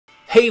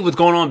Hey, what's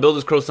going on?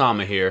 Builders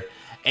Krosama here,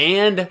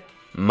 and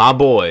my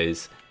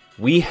boys,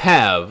 we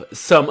have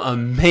some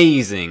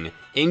amazing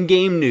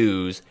in-game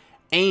news,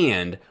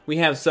 and we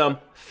have some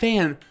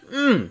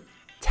fantastic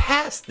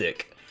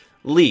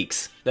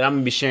leaks that I'm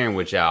gonna be sharing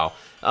with y'all.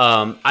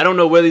 I don't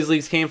know where these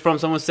leaks came from.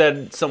 Someone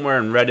said somewhere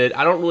in Reddit.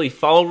 I don't really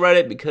follow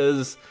Reddit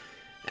because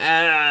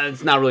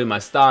it's not really my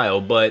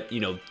style, but you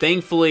know,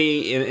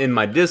 thankfully in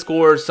my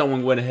Discord,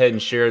 someone went ahead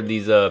and shared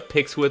these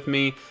pics with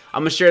me.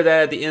 I'm gonna share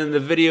that at the end of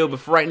the video, but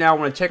for right now, I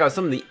want to check out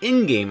some of the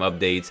in-game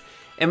updates.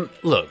 And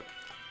look,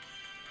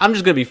 I'm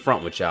just gonna be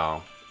front with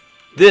y'all.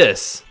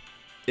 This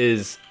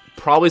is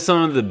probably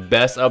some of the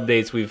best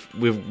updates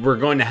we're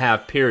going to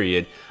have.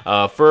 Period.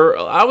 For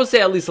I would say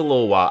at least a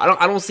little while.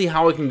 I don't see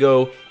how it can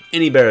go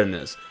any better than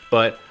this.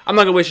 But I'm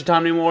not gonna waste your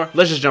time anymore.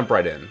 Let's just jump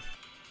right in.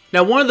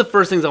 Now, one of the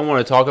first things I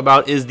want to talk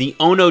about is the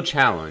Ono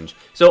challenge.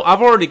 So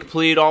I've already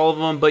completed all of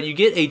them, but you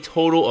get a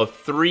total of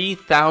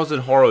 3,000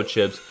 Horo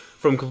chips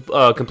from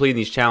completing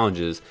these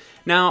challenges.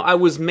 Now, I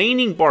was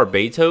maining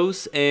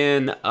Barbatos,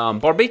 and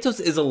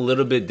Barbatos is a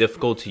little bit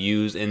difficult to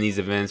use in these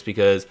events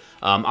because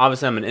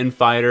obviously I'm an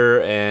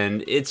infighter,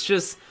 and it's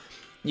just,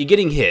 you're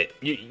getting hit.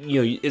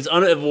 You know, it's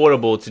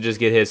unavoidable to just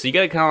get hit. So you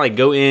got to kind of like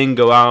go in,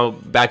 go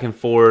out, back and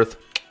forth.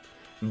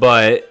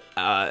 But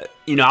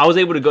you know, I was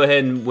able to go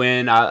ahead and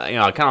win.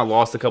 I kind of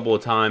lost a couple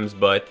of times,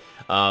 but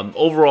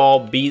overall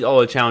beat all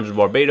the challenges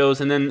with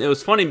Barbatos. And then it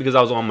was funny because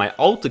I was on my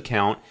alt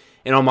account,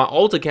 and on my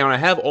alt account I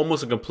have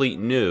almost a complete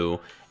new,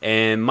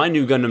 and my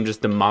new Gundam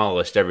just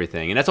demolished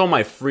everything. And that's on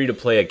my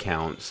free-to-play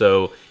account,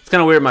 so it's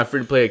kind of weird. My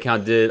free-to-play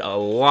account did a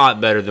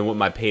lot better than what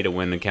my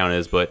pay-to-win account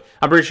is, but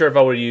I'm pretty sure if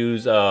I would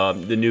use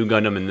the new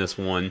Gundam in this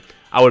one,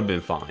 I would have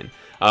been fine.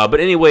 But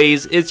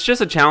anyways, it's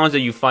just a challenge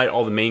that you fight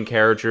all the main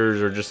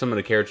characters or just some of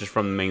the characters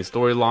from the main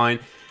storyline.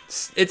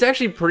 It's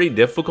actually pretty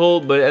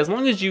difficult, but as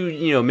long as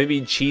you know,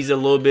 maybe cheese it a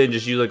little bit and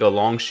just use like a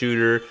long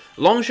shooter.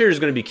 Long shooter is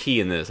going to be key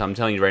in this, I'm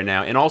telling you right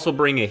now. And also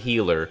bring a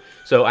healer.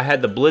 So I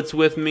had the Blitz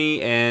with me,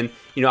 and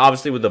you know,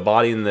 obviously with the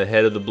body and the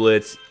head of the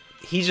Blitz,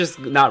 he's just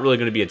not really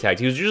going to be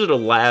attacked. He was usually the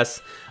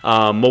last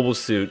mobile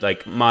suit.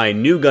 Like my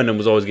new Gundam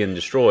was always getting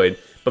destroyed,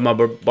 but my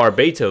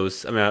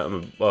Barbatos,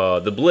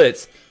 the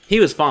Blitz,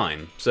 he was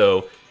fine.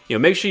 So you know,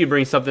 make sure you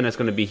bring something that's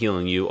going to be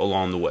healing you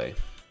along the way.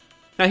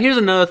 Now here's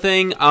another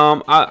thing,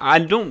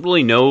 I don't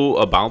really know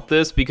about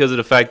this because of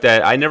the fact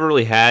that I never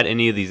really had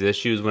any of these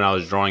issues when I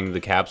was drawing the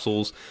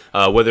capsules,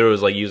 whether it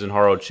was like using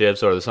Horo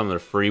chips or some of the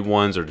free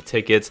ones or the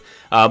tickets.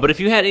 But if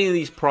you had any of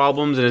these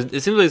problems, and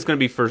it seems like it's going to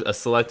be for a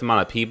select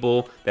amount of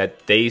people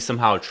that they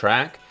somehow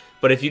track.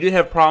 But if you did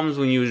have problems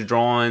when you was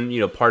drawing, you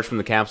know, parts from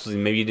the capsules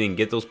and maybe you didn't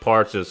get those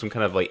parts or some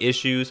kind of like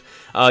issues,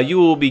 you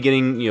will be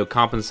getting, you know,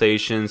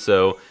 compensation.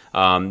 So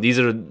these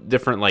are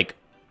different, like,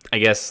 I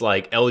guess,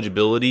 like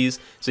eligibilities.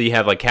 So you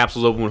have like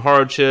capsules open with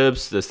Horo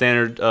chips, the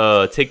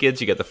standard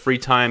tickets, you got the free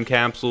time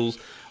capsules,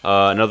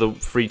 another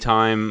free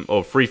time,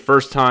 or free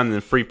first time, and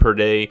then free per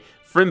day,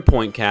 friend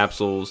point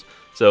capsules.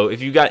 So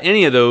if you got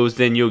any of those,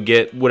 then you'll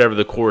get whatever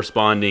the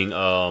corresponding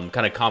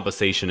kind of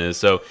compensation is.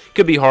 So it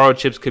could be Horo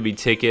chips, could be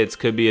tickets,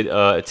 could be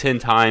 10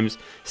 times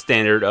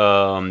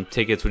standard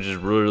tickets, which is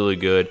really, really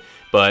good.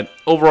 But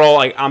overall,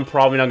 I'm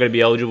probably not going to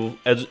be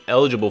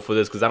eligible for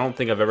this because I don't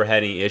think I've ever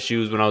had any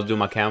issues when I was doing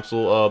my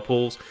capsule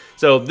pulls.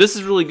 So this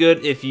is really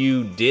good if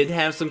you did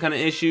have some kind of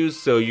issues,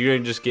 so you're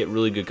going to just get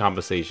really good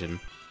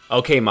compensation.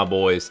 Okay, my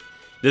boys,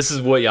 this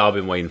is what y'all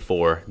been waiting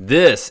for.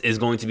 This is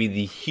going to be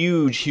the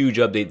huge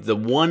update, the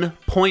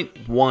 1.1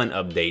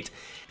 update.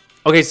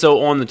 Okay,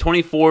 so on the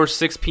 24th,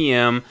 6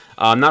 p.m.,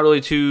 I'm not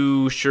really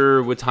too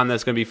sure what time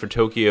that's going to be for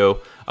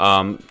Tokyo.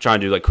 Trying to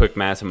do like quick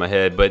math in my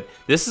head, but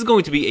this is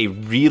going to be a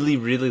really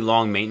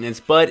long maintenance.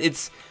 But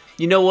it's,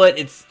 you know what,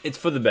 it's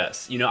for the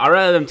best. You know, I'd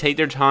rather them take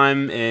their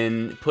time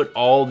and put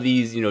all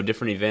these, you know,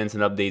 different events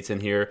and updates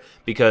in here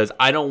because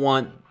I don't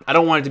want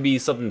it to be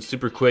something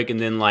super quick and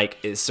then like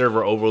it's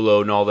server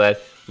overload and all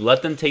that.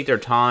 Let them take their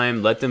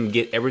time, let them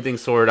get everything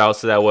sorted out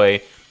so that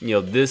way, you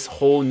know, this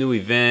whole new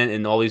event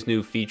and all these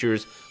new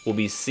features will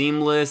be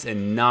seamless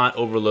and not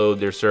overload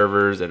their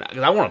servers. And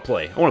I want to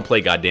play,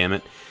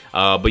 goddammit.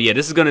 But yeah,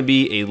 this is going to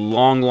be a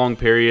long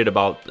period,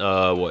 about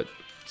what,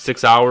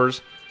 6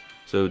 hours.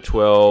 So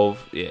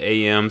 12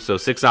 a.m. So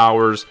 6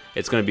 hours.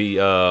 It's going to be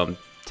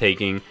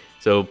taking.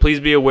 So please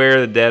be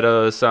aware the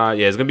data side.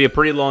 Yeah, it's going to be a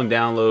pretty long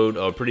download,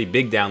 a pretty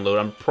big download.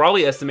 I'm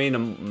probably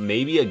estimating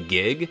maybe a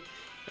gig.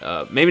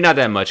 Maybe not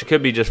that much. It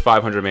could be just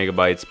 500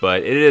 megabytes,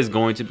 but it is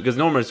going to, because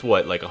normally it's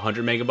what, like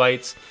 100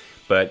 megabytes.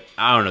 But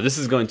I don't know. This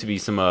is going to be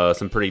some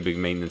pretty big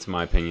maintenance in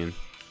my opinion.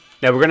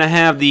 Now we're going to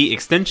have the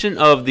extension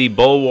of the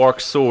Bulwark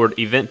Sword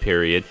event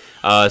period.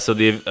 So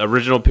the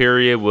original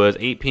period was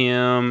 8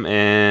 p.m.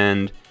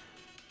 and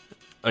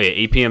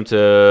 8 p.m.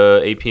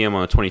 to 8 p.m.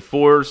 on the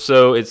 24th.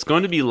 So it's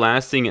going to be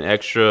lasting an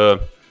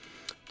extra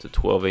to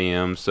 12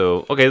 a.m.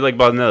 So okay, like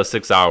about another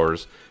 6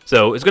 hours.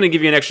 So it's going to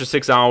give you an extra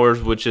 6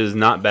 hours, which is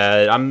not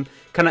bad. I'm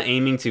kind of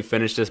aiming to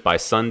finish this by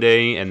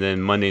Sunday, and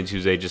then Monday and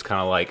Tuesday just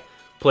kind of like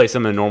play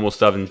some of the normal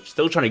stuff and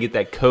still trying to get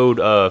that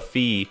code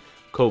fee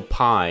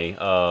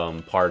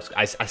Kopai parts.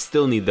 I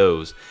still need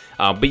those.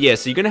 But yeah,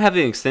 so you're gonna have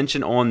an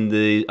extension on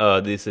the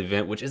this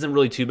event, which isn't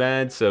really too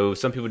bad. So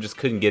some people just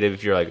couldn't get it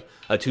if you're like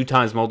a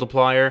 2x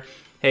multiplier.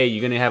 Hey,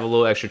 you're gonna have a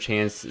little extra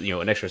chance, you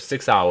know, an extra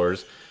 6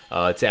 hours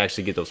to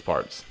actually get those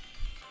parts.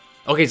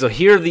 Okay, so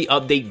here are the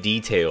update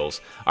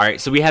details. Alright,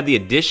 so we have the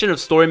addition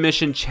of Story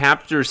Mission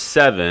Chapter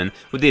 7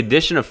 with the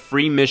addition of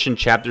Free Mission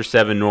Chapter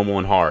 7 Normal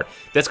and Hard.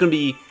 That's going to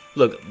be,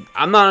 look,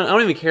 I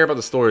don't even care about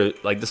the story.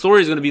 Like, the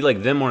story is going to be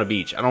like them on a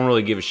beach. I don't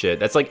really give a shit.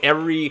 That's like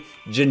every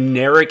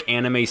generic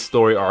anime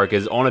story arc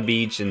is on a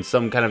beach and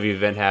some kind of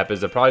event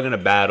happens. They're probably going to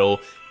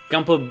battle.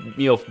 Gunpla,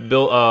 you know,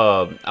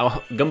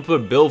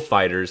 Gunpla build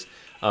fighters,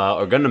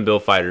 or Gundam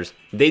build fighters,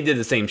 they did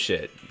the same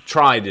shit.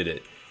 Try did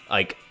it.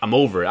 Like, I'm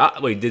over it. I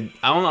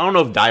don't know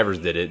if Divers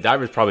did it.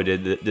 Divers probably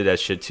did that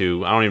shit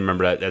too. I don't even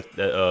remember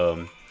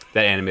that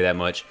anime that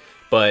much.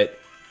 But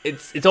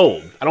it's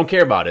old. I don't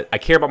care about it. I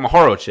care about my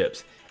Haro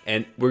chips.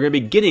 And we're gonna be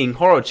getting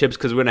Haro chips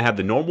because we're gonna have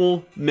the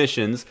normal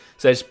missions.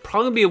 So it's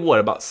probably gonna be what,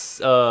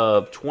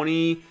 about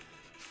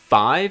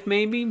 25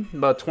 maybe,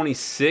 about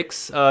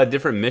 26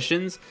 different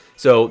missions.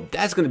 So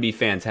that's gonna be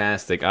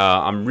fantastic.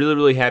 I'm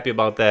really happy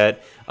about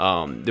that.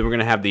 Then we're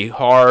gonna have the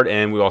hard,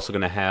 and we're also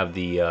gonna have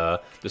the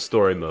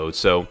story mode.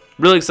 So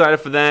really excited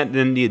for that.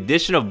 Then the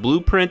addition of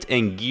blueprint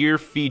and gear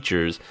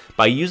features.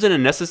 By using the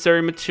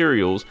necessary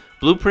materials,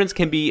 blueprints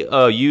can be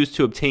used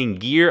to obtain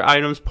gear,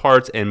 items,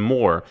 parts, and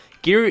more.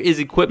 Gear is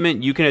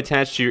equipment you can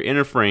attach to your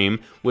inner frame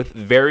with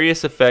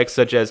various effects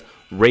such as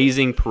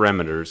raising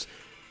parameters.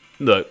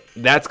 Look,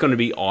 that's going to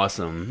be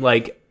awesome.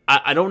 Like,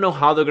 I don't know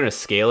how they're going to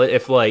scale it.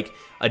 If, like,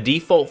 a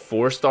default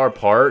 4-star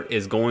part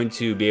is going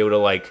to be able to,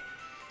 like,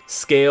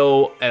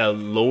 scale at a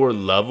lower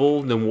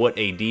level than what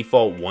a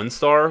default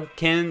 1-star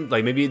can.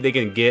 Like, maybe they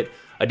can get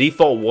a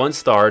default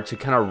 1-star to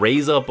kind of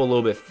raise up a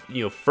little bit,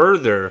 you know,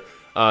 further.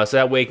 So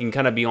that way it can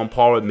kind of be on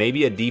par with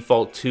maybe a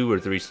default 2 or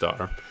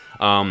 3-star.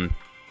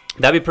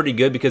 That'd be pretty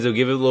good because it'll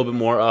give it a little bit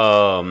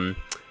more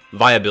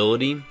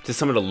viability to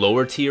some of the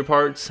lower tier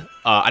parts.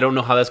 I don't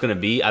know how that's going to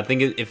be. I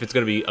think if it's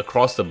going to be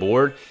across the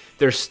board,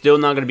 there's still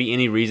not going to be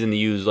any reason to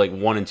use like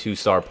 1 and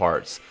 2-star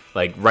parts.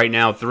 Like right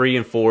now, 3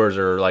 and 4s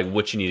are like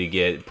what you need to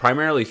get.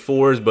 Primarily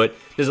 4s, but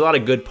there's a lot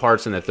of good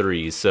parts in the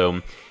 3s.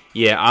 So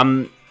yeah,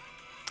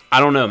 I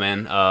don't know,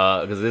 man,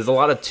 because there's a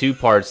lot of 2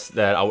 parts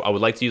that I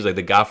would like to use, like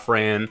the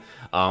Gafran.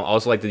 I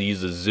also like to use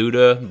the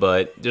Zuda,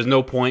 but there's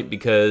no point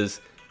because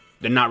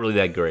they're not really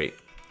that great.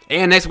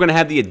 And next, we're going to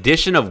have the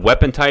addition of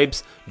weapon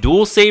types,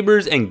 dual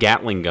sabers, and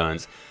Gatling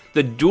guns.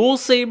 The dual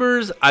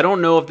sabers, I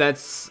don't know if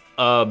that's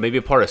maybe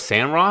a part of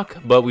Sandrock,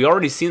 but we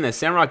already seen that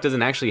Sandrock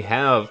doesn't actually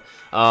have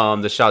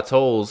the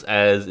Chateaus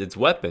as its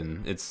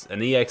weapon. It's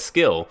an EX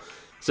skill.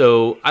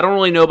 So I don't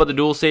really know about the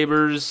dual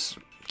sabers.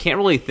 Can't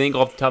really think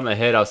off the top of my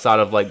head outside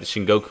of like the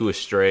Shingoku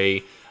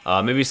Astray.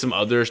 Maybe some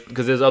others,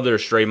 because there's other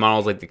Astray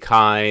models like the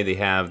Kai. They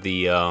have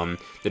the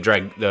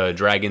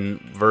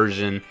dragon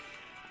version.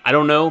 I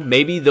don't know.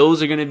 Maybe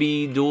those are going to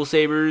be dual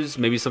sabers.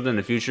 Maybe something in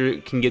the future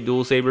can get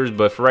dual sabers.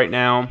 But for right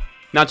now,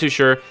 not too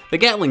sure. The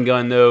Gatling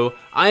gun, though,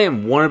 I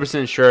am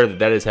 100% sure that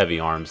that is heavy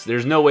arms.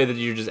 There's no way that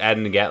you're just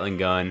adding the Gatling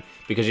gun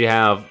because you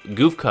have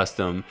Goof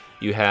Custom,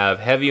 you have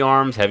Heavy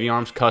Arms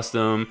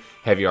Custom,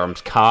 Heavy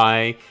Arms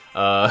Kai.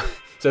 So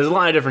there's a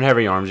lot of different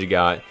heavy arms you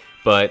got.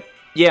 But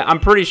yeah, I'm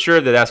pretty sure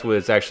that that's what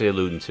it's actually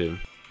alluding to.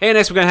 And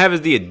next we're going to have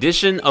is the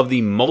addition of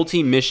the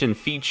multi-mission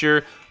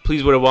feature.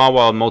 Please wait a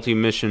while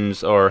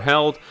multi-missions are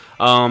held.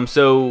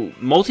 So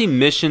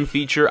multi-mission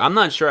feature, I'm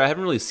not sure. I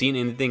haven't really seen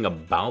anything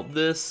about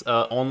this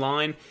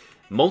online.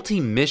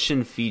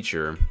 Multi-mission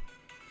feature.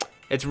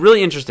 It's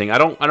really interesting. I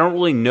don't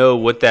really know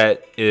what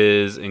that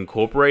is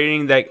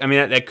incorporating.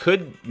 That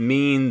could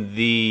mean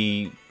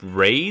the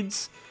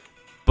raids,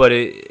 but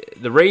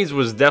the raids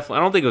was definitely, I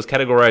don't think it was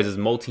categorized as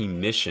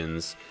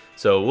multi-missions.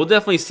 So we'll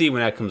definitely see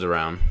when that comes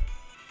around.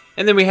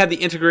 And then we have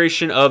the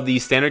integration of the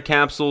standard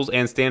capsules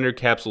and standard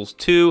capsules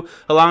 2,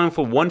 allowing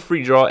for 1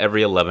 free draw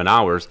every 11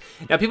 hours.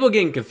 Now, people are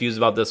getting confused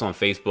about this on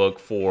Facebook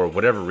for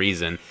whatever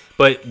reason,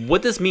 but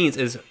what this means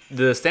is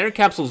the standard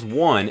capsules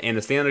 1 and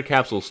the standard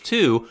capsules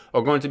 2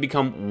 are going to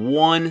become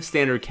 1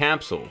 standard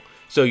capsule.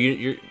 So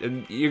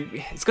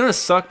it's going to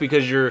suck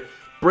because you're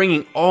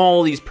bringing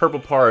all these purple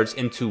parts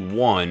into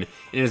 1, and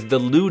it's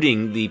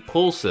diluting the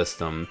pull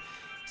system.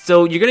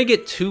 So you're going to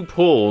get 2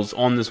 pulls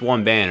on this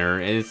 1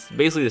 banner, and it's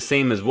basically the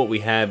same as what we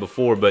had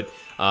before, but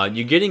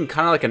you're getting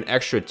kind of like an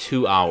extra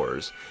 2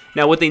 hours.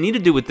 Now what they need to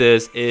do with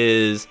this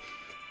is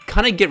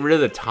kind of get rid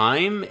of the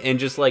time and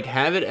just like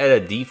have it at a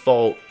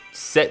default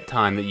set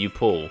time that you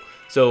pull.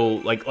 So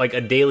like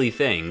a daily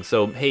thing.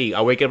 So hey,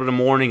 I wake up in the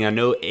morning, I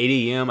know 8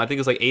 a.m., I think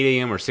it's like 8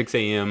 a.m. or 6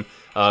 a.m.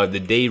 The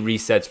day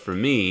resets for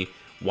me.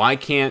 Why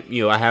can't,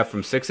 I have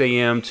from 6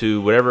 a.m.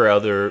 to whatever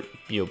other,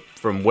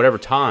 from whatever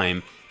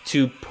time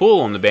to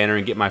pull on the banner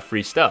and get my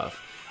free stuff,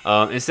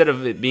 instead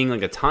of it being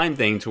like a time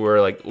thing to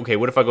where like, okay,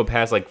 what if I go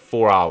past like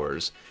 4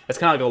 hours? That's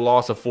kind of like a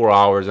loss of 4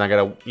 hours, and I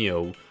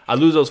gotta, I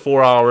lose those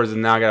 4 hours,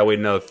 and now I gotta wait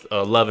another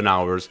 11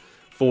 hours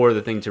for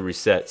the thing to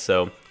reset.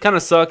 So kind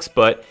of sucks,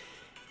 but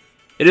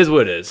it is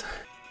what it is.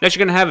 Next,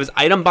 you're going to have is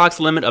item box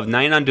limit of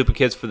 99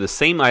 duplicates for the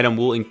same item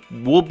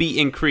will be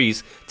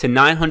increased to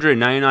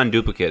 999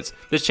 duplicates.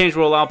 This change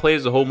will allow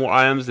players to hold more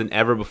items than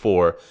ever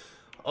before.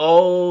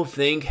 Oh,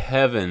 thank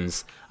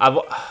heavens.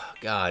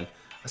 God.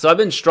 So I've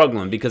been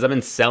struggling because I've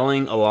been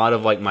selling a lot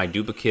of like my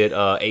duplicate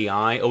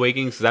AI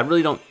awakenings, because I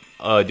really don't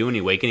do any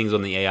awakenings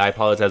on the AI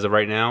pilots as of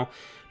right now.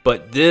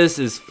 But this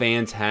is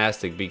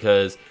fantastic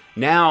because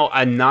now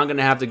I'm not going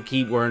to have to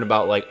keep worrying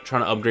about like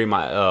trying to upgrade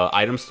my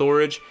item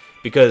storage,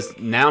 because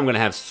now I'm going to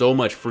have so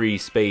much free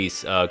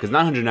space, because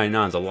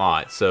 999 is a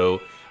lot.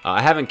 So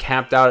I haven't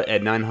capped out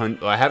at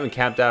 900. I haven't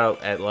capped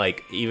out at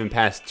like even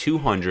past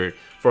 200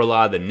 for a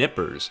lot of the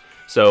nippers.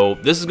 So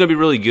this is going to be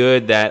really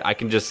good that I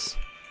can just,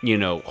 you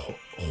know,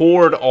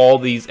 hoard all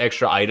these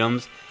extra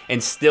items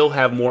and still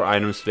have more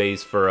item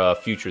space for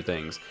future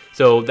things.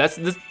 So that's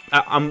this.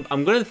 I'm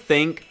going to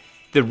think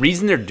the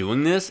reason they're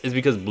doing this is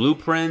because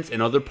blueprints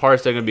and other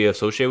parts that are going to be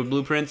associated with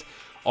blueprints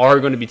are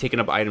going to be taking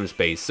up item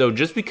space. So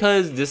just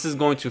because this is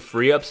going to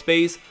free up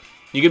space,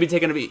 you're going to be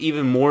taking up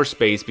even more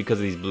space because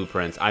of these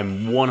blueprints.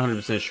 I'm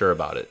 100% sure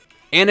about it.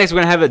 And next, we're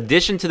going to have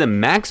addition to the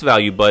max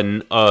value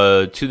button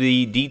to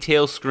the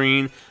detail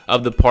screen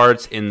of the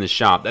parts in the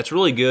shop. That's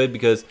really good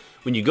because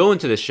when you go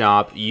into the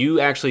shop, you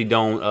actually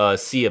don't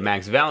see a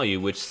max value,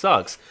 which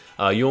sucks.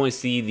 You only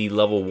see the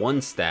level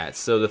 1 stats.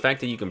 So the fact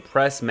that you can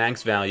press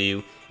max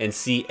value and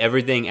see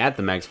everything at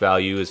the max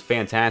value is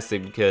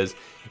fantastic, because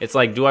it's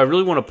like, do I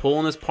really want to pull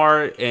in this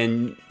part?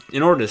 And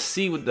in order to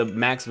see what the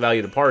max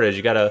value of the part is,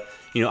 you gotta,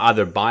 you know,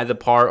 either buy the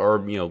part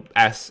or, you know,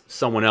 ask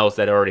someone else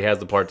that already has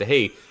the part to,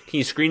 hey, can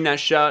you screen that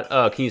shot?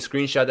 Can you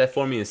screenshot that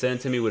for me and send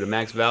it to me with a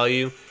max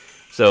value?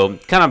 So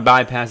kind of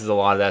bypasses a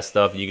lot of that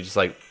stuff. You can just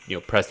like, you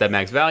know, press that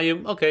max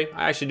value. Okay,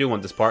 I actually do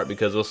want this part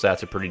because those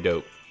stats are pretty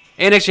dope.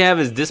 And next you have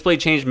is display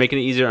change, making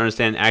it easier to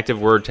understand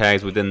active word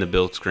tags within the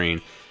build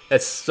screen.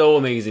 That's so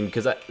amazing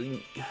because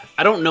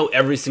I don't know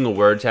every single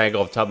word tag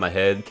off the top of my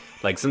head.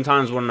 Like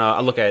sometimes when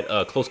I look at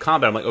close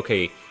combat, I'm like,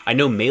 okay, I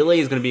know melee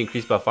is going to be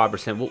increased by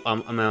 5%. Well,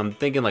 I'm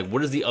thinking like,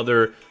 what is the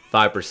other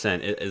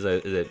 5%? Is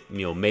it,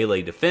 you know,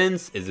 melee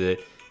defense? Is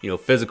it, you know,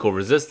 physical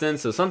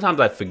resistance? So sometimes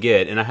I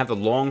forget and I have to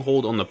long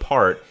hold on the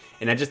part,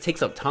 and that just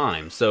takes up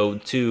time. So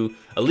to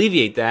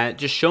alleviate that,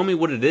 just show me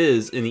what it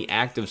is in the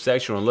active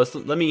section, or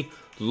let me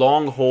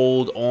long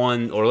hold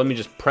on, or let me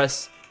just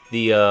press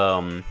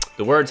the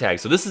word tag.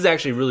 So this is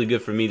actually really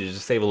good for me to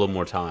just save a little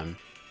more time.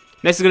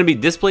 Next is going to be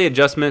display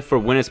adjustment for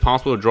when it's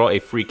possible to draw a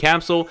free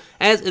capsule,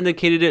 as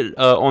indicated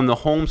on the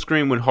home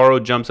screen when Haro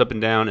jumps up and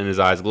down and his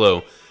eyes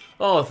glow.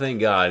 Oh, thank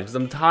God, because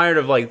I'm tired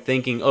of like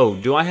thinking, oh,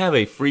 do I have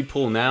a free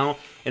pull now?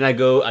 And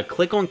I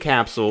click on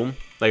capsule,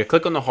 like I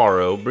click on the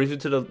Haro, brings me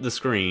to the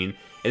screen,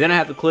 and then I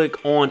have to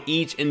click on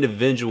each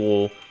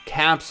individual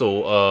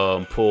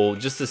capsule pull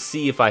just to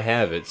see if I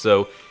have it.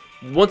 So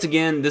once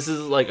again, this is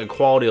like a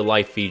quality of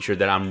life feature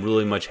that I'm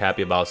really much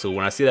happy about. So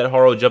when I see that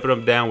Haro jumping up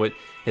and down with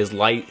his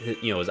light,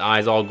 you know, his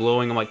eyes all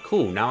glowing, I'm like,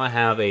 cool, now I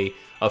have a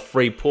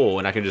free pull,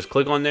 and I can just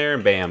click on there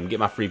and bam, get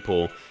my free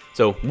pull.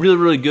 So really,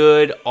 really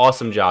good.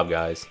 Awesome job,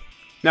 guys.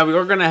 Now we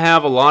are going to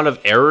have a lot of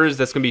errors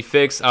that's going to be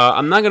fixed.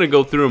 I'm not going to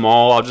go through them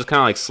all. I'll just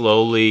kind of like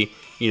slowly,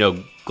 you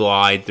know,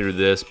 glide through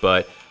this,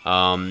 but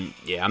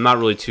yeah, I'm not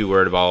really too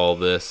worried about all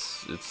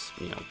this. It's,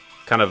 you know,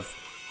 kind of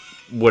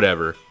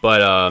whatever,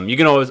 but you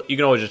can always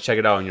just check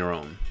it out on your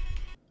own.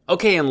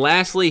 Okay, and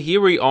lastly, here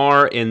we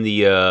are in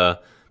the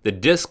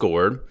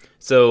Discord.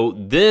 So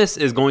this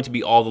is going to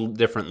be all the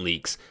different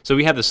leaks. So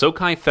we have the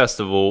Sokai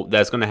Festival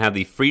that's going to have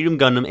the Freedom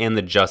Gundam and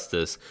the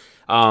Justice.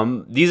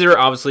 These are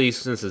obviously,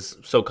 since it's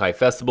Sokai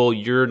Festival,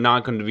 you're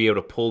not going to be able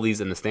to pull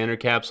these in the standard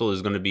capsule.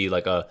 There's going to be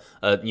like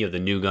you know, the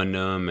new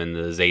Gundam and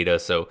the Zeta.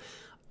 So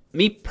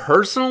me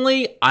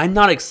personally, I'm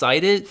not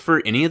excited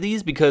for any of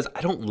these because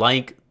I don't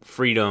like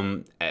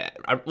Freedom.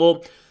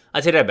 Well,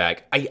 I take that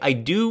back. I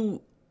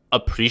do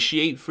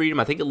appreciate Freedom.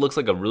 I think it looks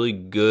like a really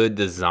good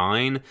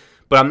design,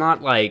 but I'm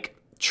not like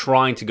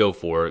trying to go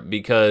for it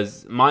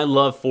because my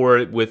love for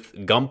it with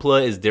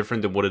Gunpla is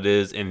different than what it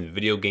is in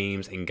video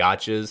games and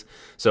gachas.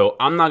 So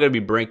I'm not going to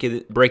be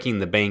breaking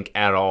the bank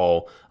at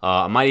all.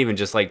 I might even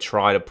just like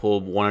try to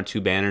pull 1 or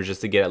 2 banners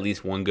just to get at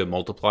least one good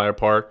multiplier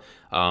part.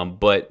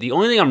 But the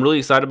only thing I'm really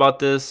excited about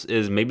this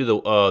is maybe the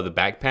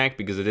backpack,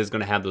 because it is going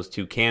to have those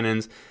 2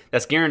 cannons.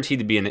 That's guaranteed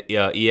to be an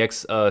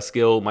EX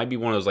skill. Might be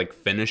one of those like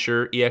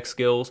finisher EX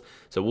skills.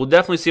 So we'll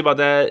definitely see about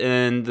that.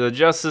 And the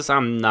Justice,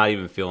 I'm not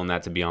even feeling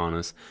that, to be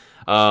honest.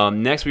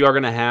 Next, we are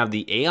going to have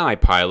the AI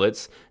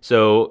pilots.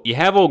 So you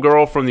have old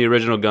girl from the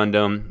original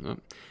Gundam.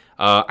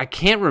 I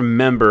can't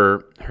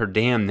remember her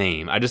damn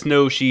name. I just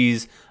know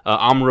she's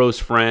Amuro's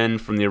friend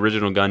from the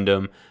original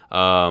Gundam.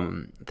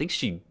 I think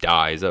she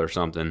dies or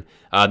something.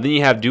 Then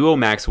you have Duo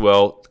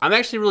Maxwell. I'm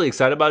actually really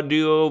excited about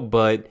Duo,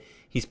 but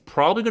he's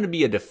probably going to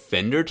be a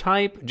defender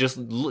type. Just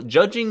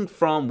judging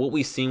from what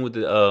we've seen with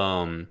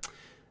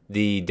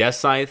the Death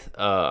Scythe,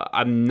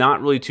 I'm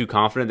not really too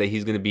confident that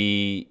he's going to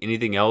be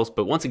anything else.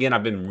 But once again,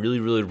 I've been really,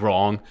 really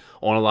wrong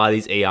on a lot of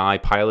these AI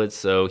pilots.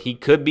 So he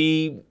could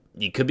be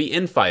he could be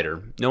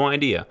Infighter, no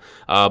idea.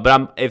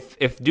 But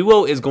if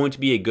Duo is going to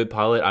be a good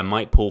pilot, I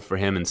might pull for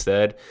him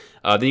instead.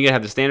 Then you're gonna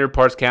have the standard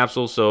parts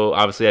capsule, so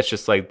obviously that's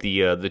just like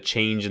the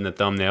change in the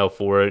thumbnail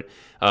for it.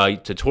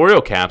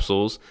 Tutorial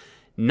capsules,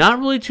 not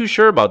really too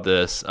sure about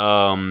this.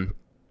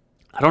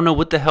 I don't know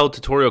what the hell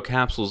tutorial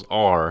capsules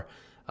are.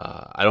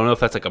 I don't know if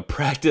that's like a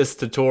practice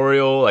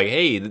tutorial, like,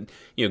 hey,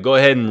 you know, go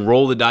ahead and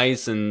roll the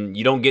dice and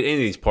you don't get any of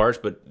these parts,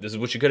 but this is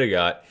what you could have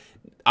got.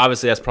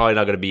 Obviously, that's probably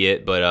not going to be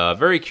it, but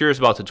very curious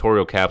about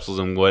tutorial capsules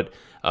and what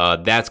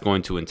that's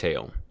going to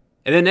entail.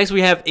 And then next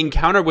we have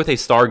Encounter with a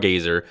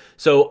Stargazer.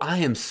 So I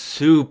am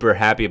super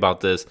happy about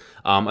this.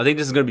 I think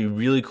this is going to be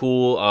really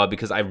cool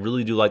because I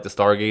really do like the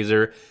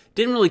Stargazer.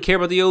 Didn't really care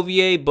about the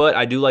OVA, but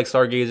I do like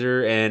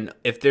Stargazer. And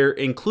if they're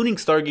including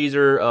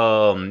Stargazer,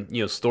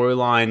 you know,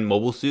 storyline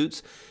mobile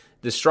suits,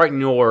 the Strike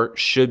Noir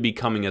should be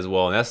coming as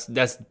well. And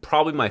that's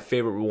probably my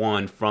favorite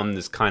one from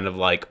this kind of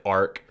like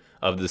arc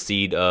of the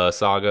Seed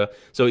saga.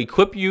 So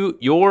equip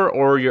your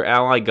or your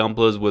ally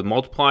Gunplas with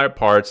multiplier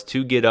parts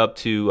to get up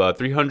to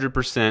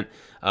 300%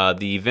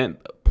 the event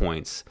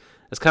points.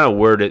 That's kind of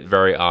worded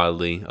very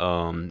oddly.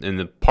 And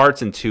the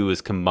parts in 2 is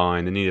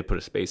combined. I need to put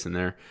a space in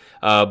there.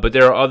 But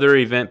there are other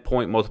event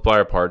point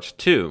multiplier parts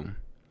too.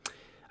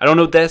 I don't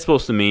know what that's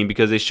supposed to mean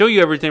because they show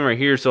you everything right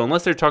here. So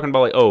unless they're talking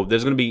about like, oh,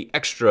 there's going to be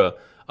extra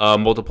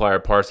multiplier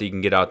parts that you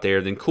can get out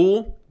there, then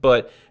cool.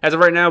 But as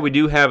of right now, we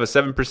do have a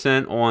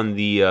 7% on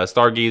the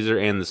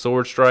Stargazer and the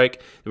Sword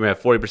Strike. Then we have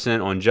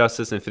 40% on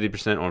Justice and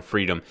 50% on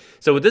Freedom.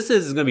 So what this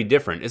is going to be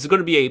different. It's going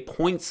to be a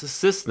points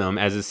system,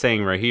 as it's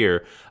saying right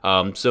here.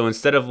 So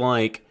instead of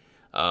like,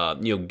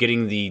 you know,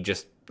 getting the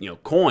just, you know,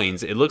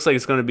 coins, it looks like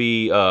it's going to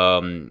be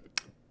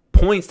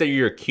points that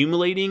you're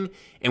accumulating,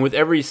 and with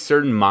every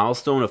certain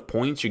milestone of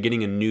points, you're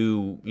getting a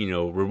new, you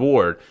know,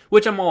 reward,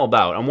 which I'm all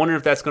about. I'm wondering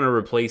if that's going to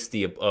replace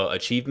the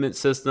achievement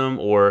system,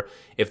 or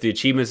if the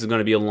achievements is going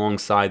to be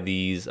alongside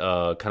these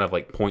kind of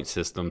like point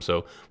systems.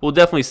 So we'll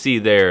definitely see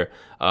there.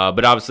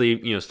 But obviously,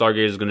 you know,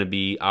 Stargazer is going to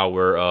be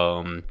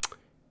our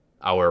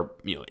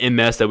you know,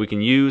 MS that we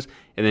can use.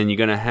 And then you're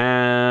gonna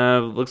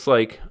have, looks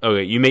like,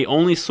 okay, you may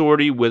only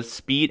sortie with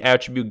speed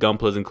attribute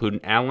Gunplas, including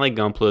ally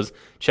Gunplas.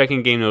 Check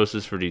in game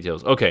notices for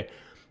details. Okay,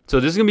 so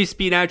this is gonna be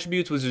speed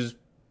attributes, which is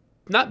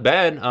not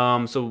bad.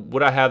 So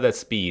what I have, that's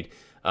speed.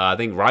 I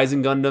think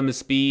Rising Gundam is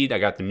speed. I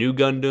got the new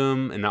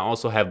Gundam, and I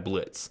also have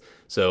Blitz.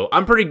 So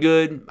I'm pretty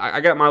good. I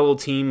got my little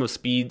team of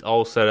speed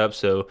all set up,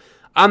 so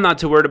I'm not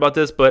too worried about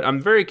this. But I'm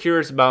very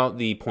curious about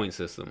the point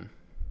system.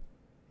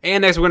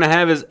 And next we're going to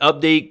have is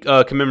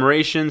update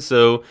commemoration.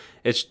 So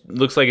it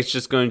looks like it's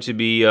just going to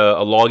be a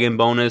login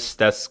bonus.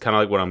 That's kind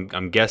of like what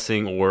I'm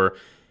guessing. Or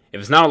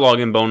if it's not a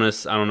login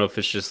bonus, I don't know if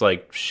it's just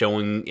like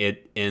showing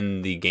it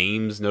in the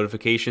game's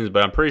notifications.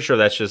 But I'm pretty sure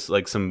that's just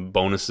like some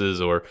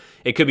bonuses, or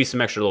it could be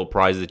some extra little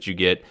prizes that you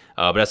get.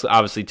 But that's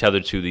obviously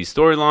tethered to the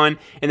storyline.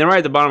 And then right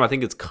at the bottom, I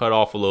think it's cut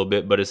off a little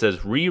bit, but it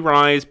says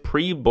Re-Rise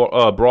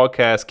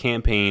pre-broadcast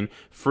campaign,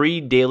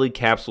 free daily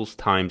capsules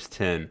times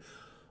 10.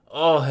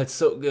 Oh, that's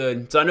so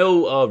good. So I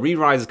know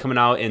Re-Rise is coming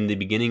out in the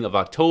beginning of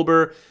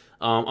October.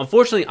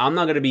 Unfortunately, I'm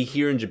not going to be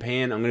here in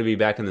Japan. I'm going to be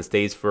back in the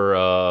States for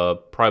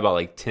probably about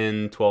like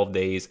 10, 12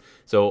 days.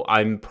 So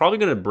I'm probably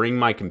going to bring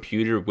my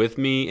computer with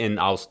me, and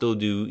I'll still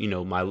do, you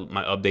know, my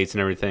updates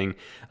and everything.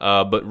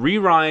 But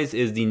Re-Rise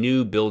is the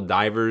new Build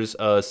Divers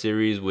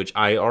series, which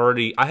I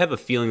have a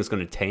feeling it's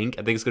going to tank.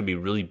 I think it's going to be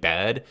really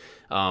bad.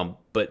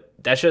 But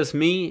that's just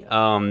me.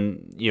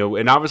 You know,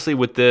 and obviously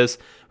with this,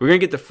 we're going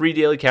to get the free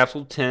daily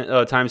capsule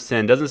times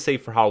 10. Doesn't say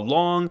for how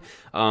long.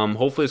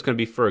 Hopefully it's going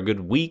to be for a good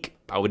week.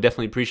 I would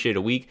definitely appreciate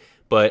a week.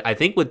 But I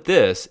think with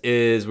this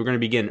is we're going to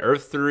be getting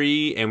Earth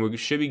 3, and we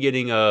should be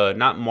getting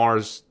not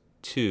Mars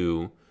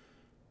 2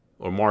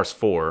 or Mars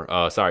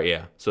 4. Sorry,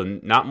 yeah. So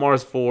not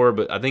Mars 4,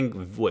 but I think,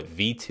 what,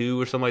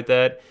 V2 or something like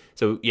that.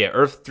 So yeah,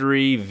 Earth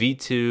 3,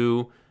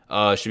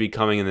 V2 should be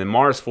coming, and then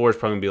Mars 4 is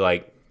probably going to be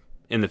like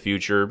in the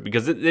future,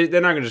 because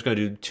they're not just going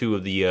to do 2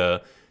 of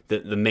the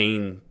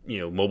main, you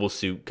know, mobile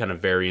suit kind of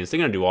variants. They're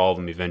going to do all of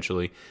them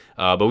eventually.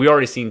 But we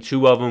already seen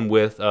 2 of them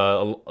with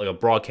like a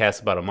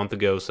broadcast about a month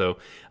ago. So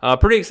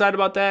pretty excited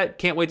about that.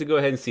 Can't wait to go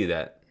ahead and see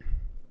that.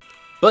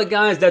 But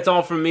guys, that's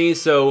all from me.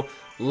 So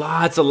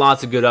lots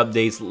of good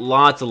updates,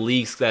 lots of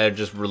leaks that are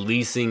just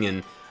releasing.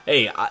 And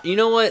hey, you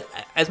know what?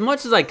 As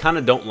much as I kind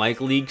of don't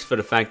like leaks for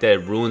the fact that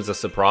it ruins the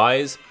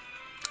surprise,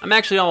 I'm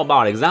actually all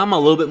about it, because I'm a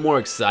little bit more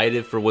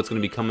excited for what's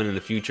going to be coming in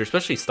the future,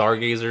 especially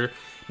Stargazer.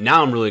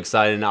 Now I'm really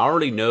excited, and I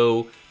already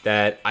know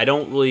that I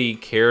don't really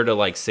care to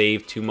like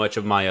save too much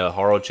of my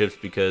holo chips,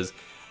 because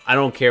I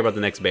don't care about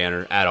the next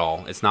banner at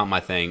all. It's not my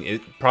thing.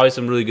 Probably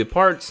some really good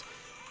parts,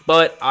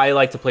 but I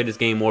like to play this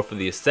game more for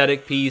the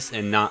aesthetic piece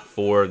and not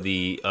for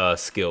the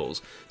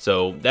skills.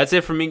 So that's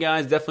it for me,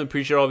 guys. Definitely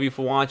appreciate all of you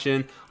for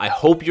watching. I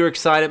hope you're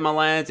excited, my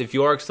lads. If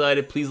you are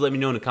excited, please let me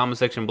know in the comment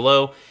section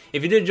below.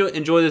 If you did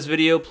enjoy this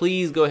video,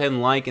 please go ahead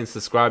and like and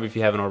subscribe if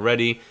you haven't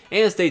already.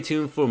 And stay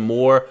tuned for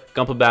more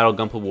Gunpla Battle,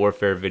 Gunpla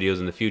Warfare videos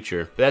in the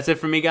future. But that's it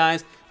for me,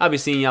 guys. I'll be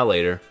seeing y'all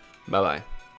later. Bye-bye.